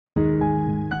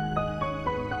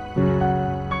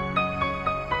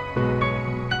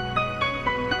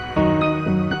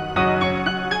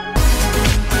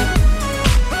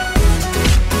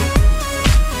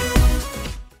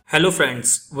Hello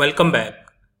friends, welcome back.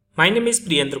 My name is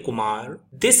Priyendra Kumar.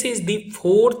 This is the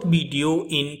fourth video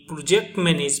in Project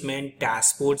Management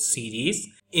Dashboard series.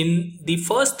 In the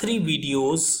first three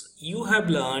videos, you have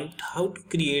learned how to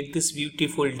create this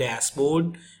beautiful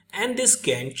dashboard and this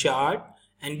Gantt chart,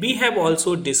 and we have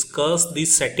also discussed the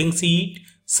setting sheet,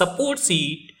 support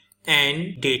sheet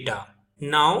and data.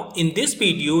 Now in this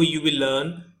video, you will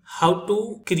learn how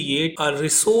to create a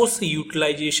resource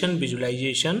utilization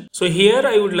visualization. So here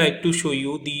I would like to show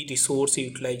you the resource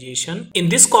utilization. In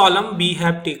this column we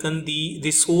have taken the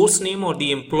resource name or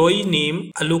the employee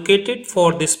name allocated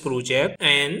for this project,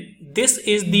 and this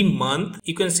is the month.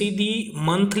 You can see the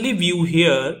monthly view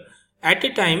here. At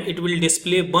a time it will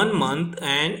display 1 month,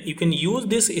 and you can use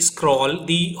this scroll,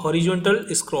 the horizontal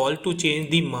scroll, to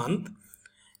change the month.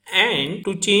 And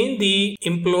to change the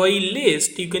employee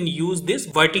list, you can use this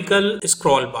vertical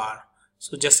scroll bar.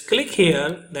 So just click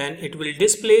here, then it will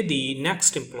display the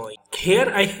next employee.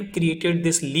 Here I have created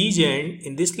this legend.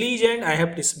 In this legend I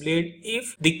have displayed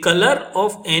if the color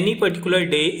of any particular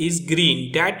day is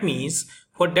green, that means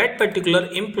for that particular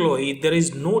employee there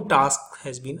is no task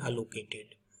has been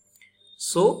allocated.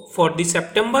 So for the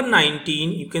September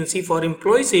 19, you can see for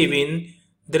employee 7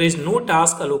 there is no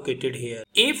task allocated here.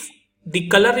 If the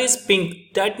color is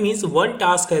pink, that means one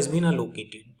task has been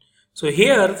allocated. So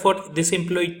here for this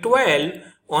employee 12,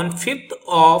 on 5th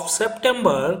of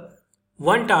September,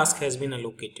 one task has been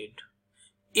allocated.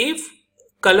 If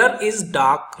color is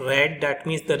dark red, that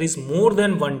means there is more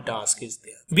than one task is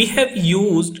there. We have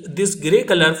used this gray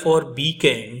color for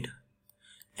weekend,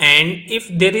 and if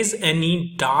there is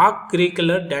any dark gray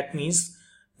color, that means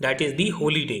that is the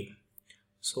holiday.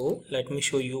 So let me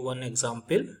show you one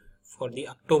example. For the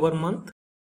October month.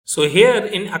 So here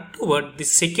in October, the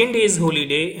 2nd is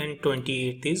holiday and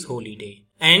 28th is holiday.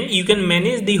 And you can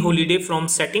manage the holiday from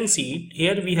setting sheet.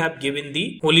 Here we have given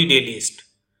the holiday list.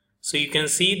 So you can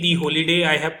see the holiday,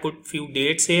 I have put few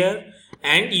dates here,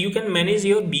 and you can manage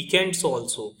your weekends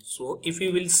also. So if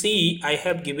you will see, I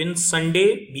have given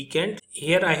Sunday weekend.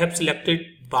 Here I have selected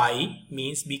by,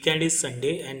 means weekend is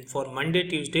Sunday, and for Monday,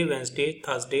 Tuesday, Wednesday,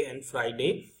 Thursday and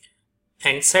Friday.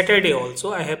 And Saturday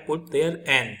also I have put there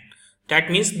N.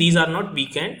 That means these are not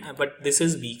weekend, but this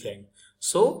is weekend.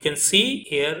 So you can see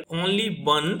here only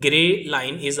one gray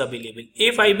line is available.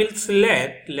 If I will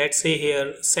select, let's say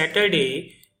here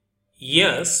Saturday,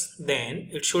 yes, then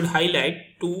it should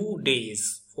highlight 2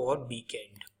 days for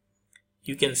weekend.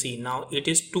 You can see now it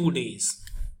is 2 days.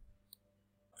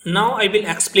 Now I will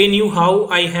explain you how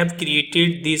I have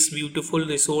created this beautiful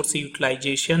resource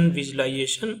utilization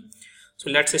visualization. So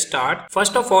let's start.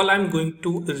 First of all, I'm going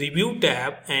to review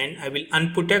tab and I will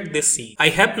unprotect this sheet. I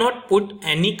have not put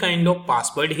any kind of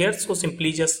password here, so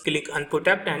simply just click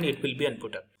unprotect and it will be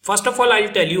unprotected. First of all, I'll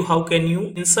tell you how can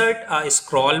you insert a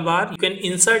scroll bar. You can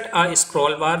insert a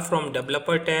scroll bar from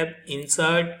developer tab,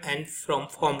 insert, and from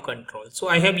form control. So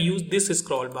I have used this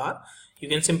scroll bar. You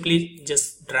can simply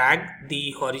just drag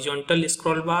the horizontal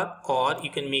scroll bar, or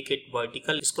you can make it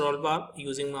vertical scroll bar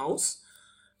using mouse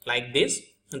like this.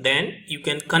 Then you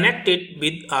can connect it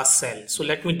with a cell. So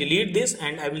let me delete this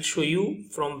and I will show you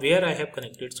from where I have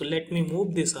connected. So let me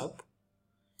move this up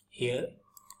here.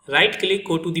 Right click,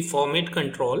 go to the format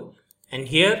control, and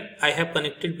here I have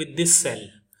connected with this cell,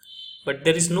 but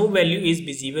there is no value is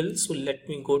visible. So let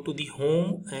me go to the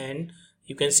home, and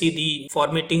you can see the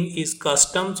formatting is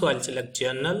custom. So I'll select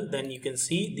journal. Then you can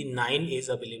see the 9 is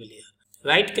available here.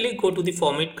 Right click, go to the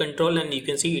format control, and you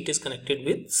can see it is connected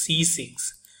with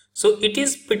C6. So it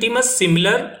is pretty much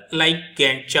similar like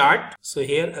Gantt chart. So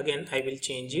here again I will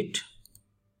change it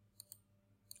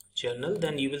journal,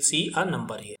 then you will see a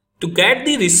number here. To get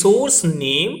the resource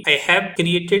name, I have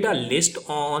created a list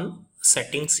on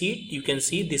setting sheet. You can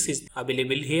see this is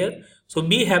available here. So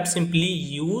we have simply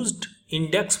used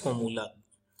index formula.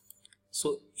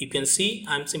 So you can see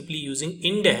I'm simply using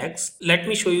index. Let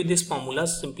me show you this formula.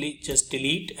 Simply just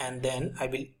delete and then I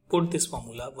will put this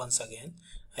formula once again.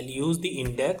 I'll use the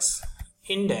index.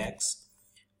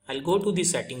 I'll go to the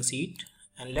setting sheet,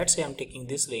 and let's say I'm taking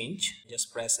this range.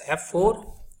 Just press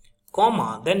F4,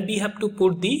 comma, then we have to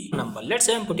put the number. Let's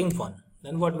say I'm putting 1.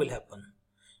 Then what will happen?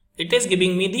 It is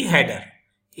giving me the header.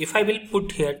 If I will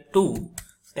put here 2,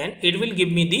 then it will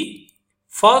give me the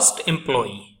first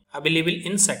employee available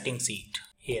in setting sheet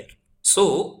here.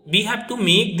 So we have to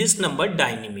make this number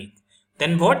dynamic.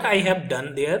 Then what I have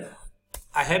done there,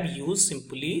 I have used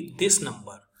simply this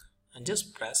number and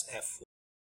just press F4.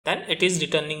 Then it is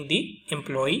returning the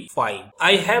employee 5.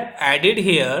 I have added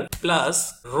here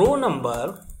plus row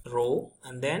number, row,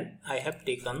 and then I have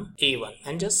taken A1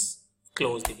 and just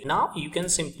close the. Now you can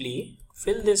simply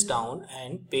fill this down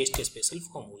and paste a special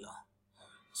formula.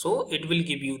 So it will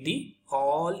give you the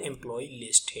all employee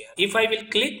list here. If I will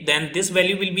click, then this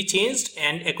value will be changed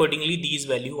and accordingly these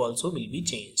value also will be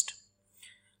changed.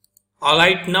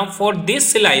 Alright, now for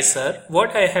this slicer,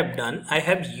 what I have done, I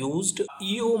have used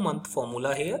EO month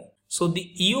formula here. So the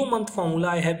EO month formula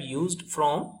I have used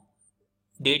from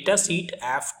data sheet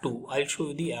F2. I'll show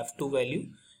you the F2 value.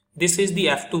 This is the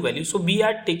F2 value. So we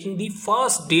are taking the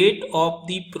first date of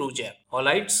the project.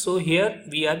 Alright, so here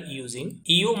we are using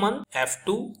EO month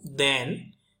F2.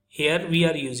 Then here we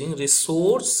are using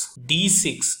resource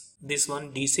D6. This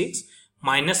one D6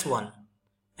 -1.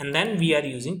 And then we are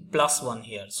using +1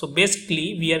 here. So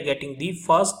basically we are getting the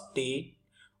first date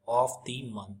of the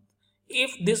month.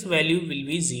 If this value will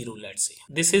be 0, let's say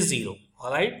this is 0,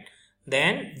 alright,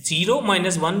 then 0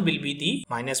 minus 1 will be the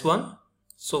 -1.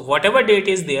 So whatever date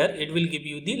is there, it will give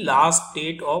you the last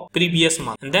date of previous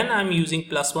month, and then I'm using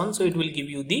 +1, so it will give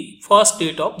you the first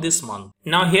date of this month.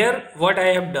 Now here what I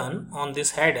have done on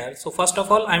this header, so first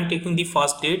of all I'm taking the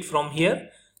first date from here.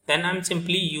 Then I'm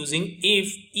simply using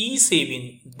if E7,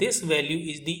 this value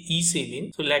is the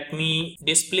E7. So let me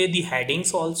display the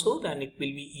headings also, then it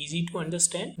will be easy to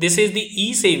understand. This is the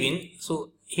E7.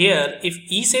 So here if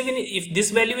E7, if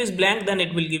this value is blank, then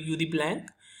it will give you the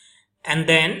blank. And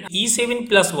then E7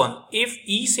 +1. If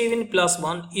E7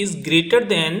 +1 is greater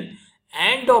than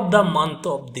end of the month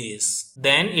of this,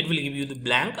 then it will give you the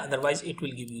blank. Otherwise it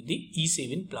will give you the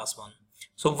E7 +1.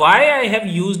 So why I have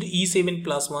used E7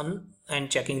 +1 and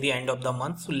checking the end of the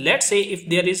month? So let's say if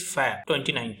there is Feb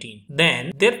 2019,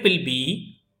 then there will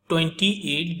be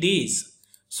 28 days.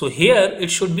 So here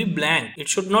it should be blank. It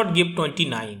should not give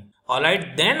 29.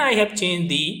 Alright, then I have changed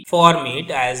the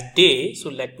format as day. So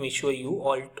let me show you.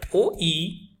 Alt OE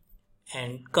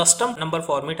and custom number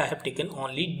format I have taken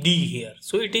only D here.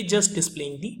 So it is just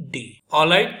displaying the day.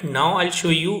 Alright, now I'll show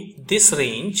you this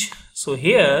range. So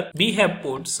here we have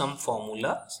put some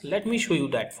formula. So let me show you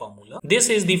that formula. This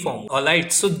is the formula.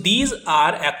 Alright, so these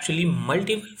are actually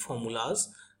multiple formulas.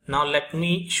 Now let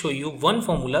me show you one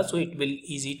formula so it will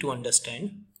easy to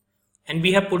understand. And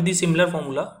we have put the similar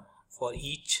formula for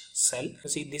each cell.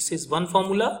 See, this is one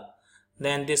formula,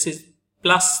 then this is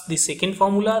plus the second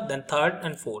formula, then third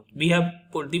and fourth. We have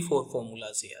put the 4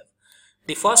 formulas here.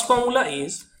 The first formula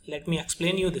is, let me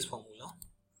explain you this formula.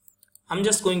 I'm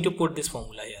just going to put this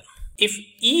formula here. If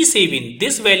E7,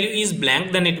 this value is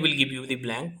blank, then it will give you the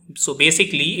blank. So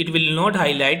basically it will not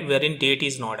highlight wherein date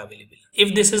is not available.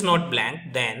 If this is not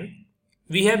blank, then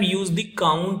we have used the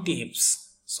count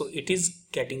ifs. So it is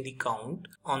getting the count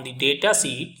on the data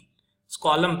sheet. So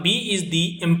column B is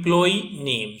the employee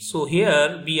name. So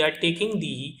here we are taking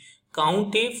the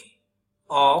count if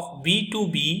of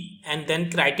B2B, and then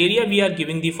criteria we are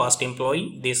giving the first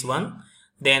employee, this one.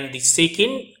 Then the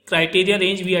second criteria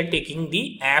range we are taking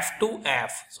the F to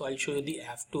F. So I'll show you the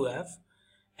F to F.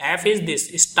 F is this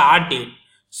start date.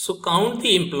 So count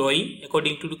the employee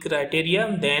according to the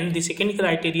criteria. Then the second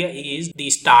criteria is the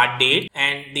start date,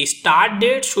 and the start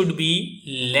date should be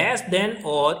less than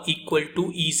or equal to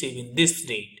E7, this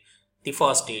date, the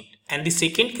first date. And the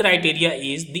second criteria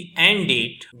is the end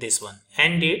date, this one.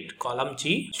 End date, column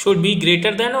G, should be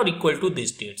greater than or equal to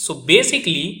this date. So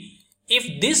basically,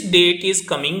 if this date is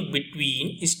coming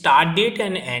between start date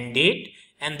and end date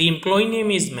and the employee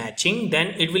name is matching, then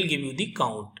it will give you the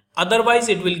count. Otherwise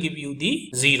it will give you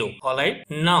the 0. Alright,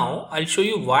 now I'll show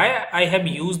you why I have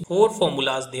used 4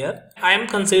 formulas there. I am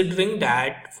considering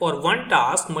that for one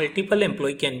task multiple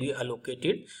employee can be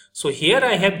allocated. So here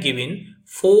I have given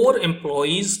 4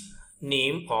 employees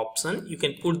name option. You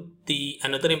can put the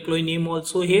another employee name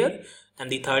also here, and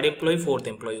the third employee, fourth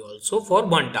employee also, for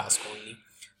one task only.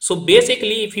 So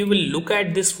basically if you will look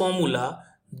at this formula,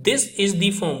 this is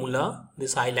the formula,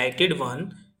 this highlighted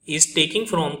one is taking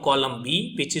from column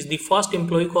B, which is the first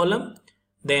employee column.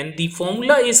 Then the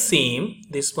formula is same,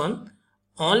 this one.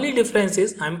 Only difference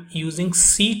is I'm using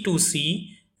C to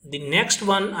C. The next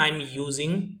one I'm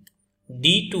using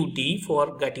D to D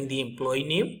for getting the employee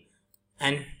name.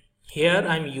 And here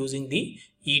I'm using the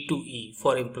E to E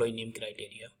for employee name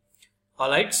criteria.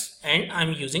 Alright, and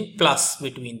I'm using plus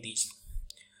between these.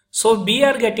 So we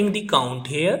are getting the count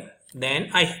here. Then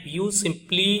I have used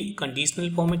simply conditional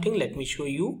formatting. Let me show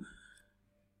you.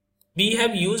 We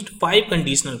have used 5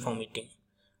 conditional formatting.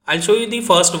 I'll show you the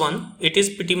first one. It is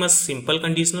pretty much simple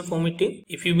conditional formatting.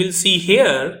 If you will see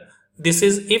here, this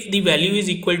is if the value is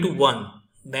equal to 1,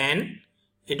 then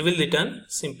it will return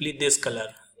simply this color.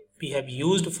 We have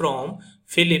used from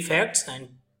fill effects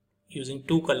and using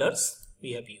 2 colors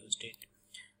we have used it.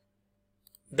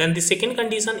 Then the second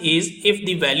condition is if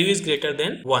the value is greater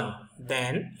than 1,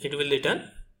 then it will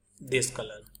return this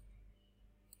color.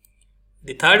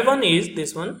 The third one is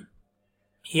this one.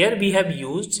 Here we have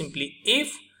used simply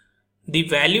if the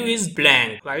value is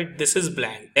blank, right? This is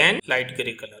blank, then light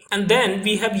gray color. And then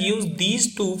we have used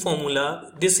these two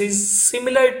formula. This is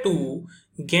similar to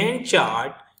Gantt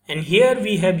chart, and here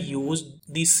we have used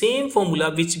the same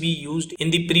formula which we used in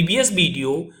the previous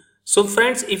video. So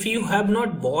friends, if you have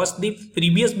not watched the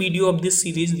previous video of this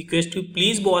series, request you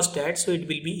please watch that, so it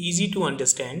will be easy to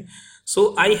understand.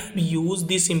 So I have used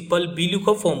the simple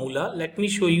Vlookup formula. Let me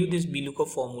show you this Vlookup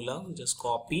formula. Just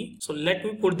copy. So let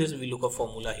me put this Vlookup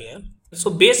formula here.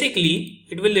 So basically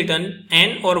it will return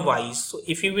n or y. So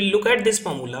if you will look at this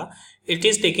formula, it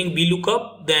is taking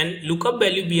Vlookup, then lookup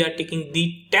value we are taking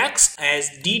the text as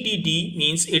DDD,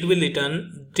 means it will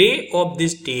return day of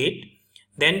this date.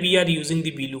 Then we are using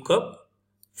the Vlookup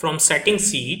from setting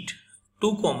seed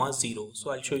 2, 0.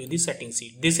 So I'll show you the setting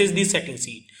seed. This is the setting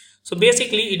seed. So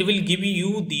basically it will give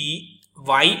you the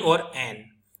y or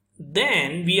n.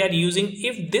 Then we are using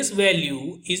if this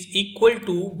value is equal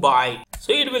to y.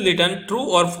 So it will return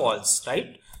true or false,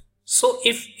 right? So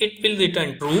if it will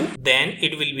return true, then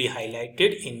it will be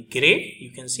highlighted in gray.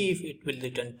 You can see if it will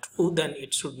return true, then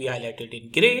it should be highlighted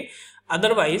in gray.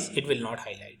 Otherwise it will not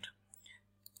highlight.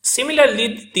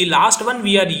 Similarly, the last one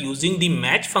we are using the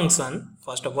match function.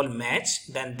 First of all match,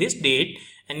 then this date,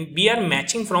 and we are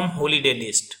matching from holiday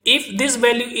list. If this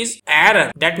value is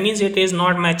error, that means it is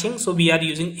not matching. So we are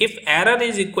using if error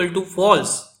is equal to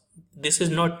false, this is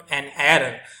not an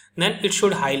error, then it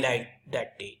should highlight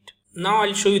that date. Now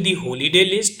I'll show you the holiday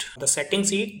list, the setting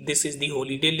sheet. This is the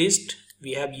holiday list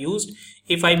we have used.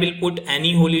 If I will put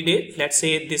any holiday, let's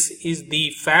say this is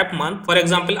the Feb month. For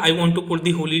example, I want to put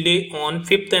the holiday on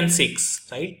 5th and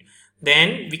 6th, right?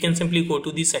 Then we can simply go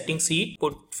to the setting sheet,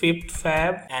 put 5th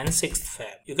Feb and 6th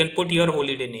Feb. You can put your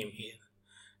holiday name here.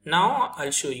 Now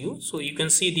I'll show you. So you can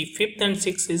see the 5th and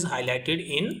 6th is highlighted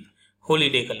in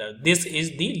holiday color. This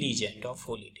is the legend of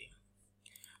holiday.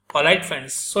 Alright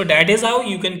friends, so that is how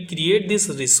you can create this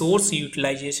resource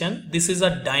utilization. This is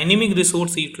a dynamic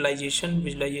resource utilization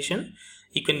visualization.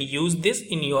 You can use this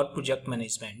in your project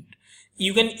management.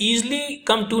 You can easily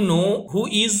come to know who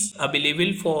is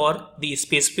available for the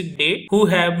specific date, who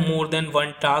have more than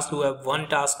one task, who have one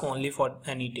task only for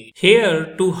any date.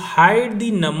 Here to hide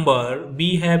the number,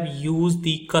 we have used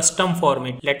the custom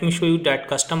format. Let me show you that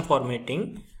custom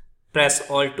formatting. Press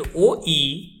Alt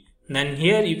OE. Then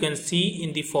here you can see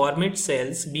in the format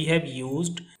cells we have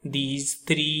used these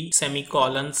 3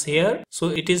 semicolons here. So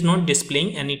it is not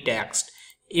displaying any text.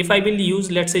 If I will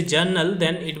use, let's say, journal,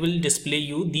 then it will display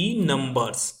you the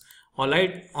numbers.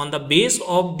 Alright, on the base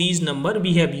of these number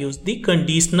we have used the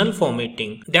conditional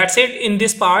formatting. That's it in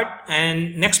this part,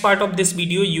 and next part of this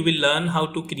video you will learn how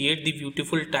to create the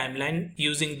beautiful timeline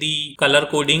using the color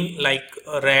coding like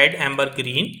red, amber,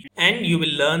 green, and you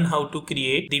will learn how to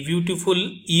create the beautiful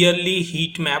yearly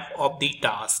heat map of the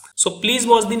task. So please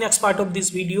watch the next part of this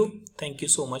video. Thank you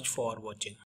so much for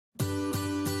watching.